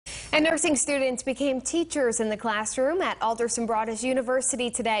And nursing students became teachers in the classroom at Alderson Broaddus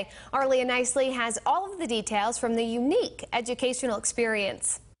University today. Arlia Nicely has all of the details from the unique educational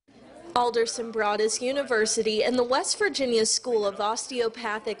experience. Alderson Broaddus University and the West Virginia School of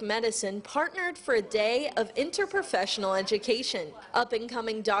Osteopathic Medicine partnered for a day of interprofessional education.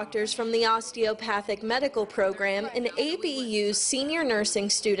 Up-and-coming doctors from the osteopathic medical program and ABU's senior nursing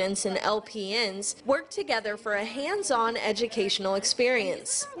students and LPNs worked together for a hands-on educational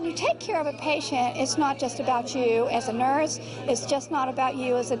experience. When you take care of a patient, it's not just about you as a nurse, it's just not about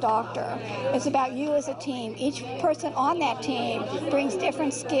you as a doctor. It's about you as a team. Each person on that team brings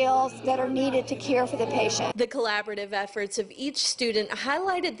different skills that are needed to care for the patient. The collaborative efforts of each student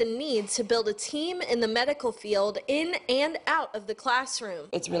highlighted the need to build a team in the medical field in and out of the classroom.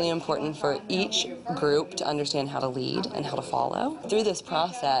 It's really important for each group to understand how to lead and how to follow. Through this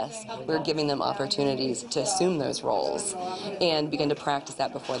process, we're giving them opportunities to assume those roles and begin to practice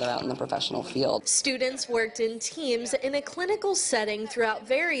that before they're out in the professional field. Students worked in teams in a clinical setting throughout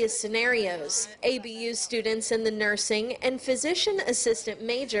various scenarios. ABU students in the nursing and physician assistant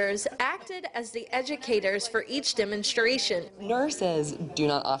majors acted as the educators for each demonstration. Nurses do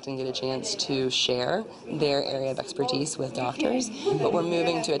not often get a chance to share their area of expertise with doctors, but we're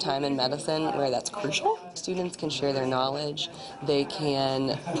moving to a time in medicine where that's crucial. Students can share their knowledge, they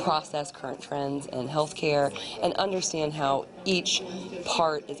can process current trends in healthcare, and understand how each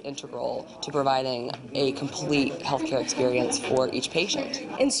part is integral to providing a complete healthcare experience for each patient.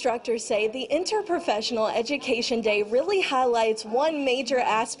 Instructors say the Interprofessional Education Day really highlights one major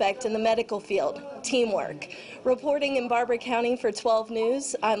aspect in the medical field: teamwork. Reporting in Barber County for 12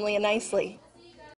 News, I'm Leah Nicely.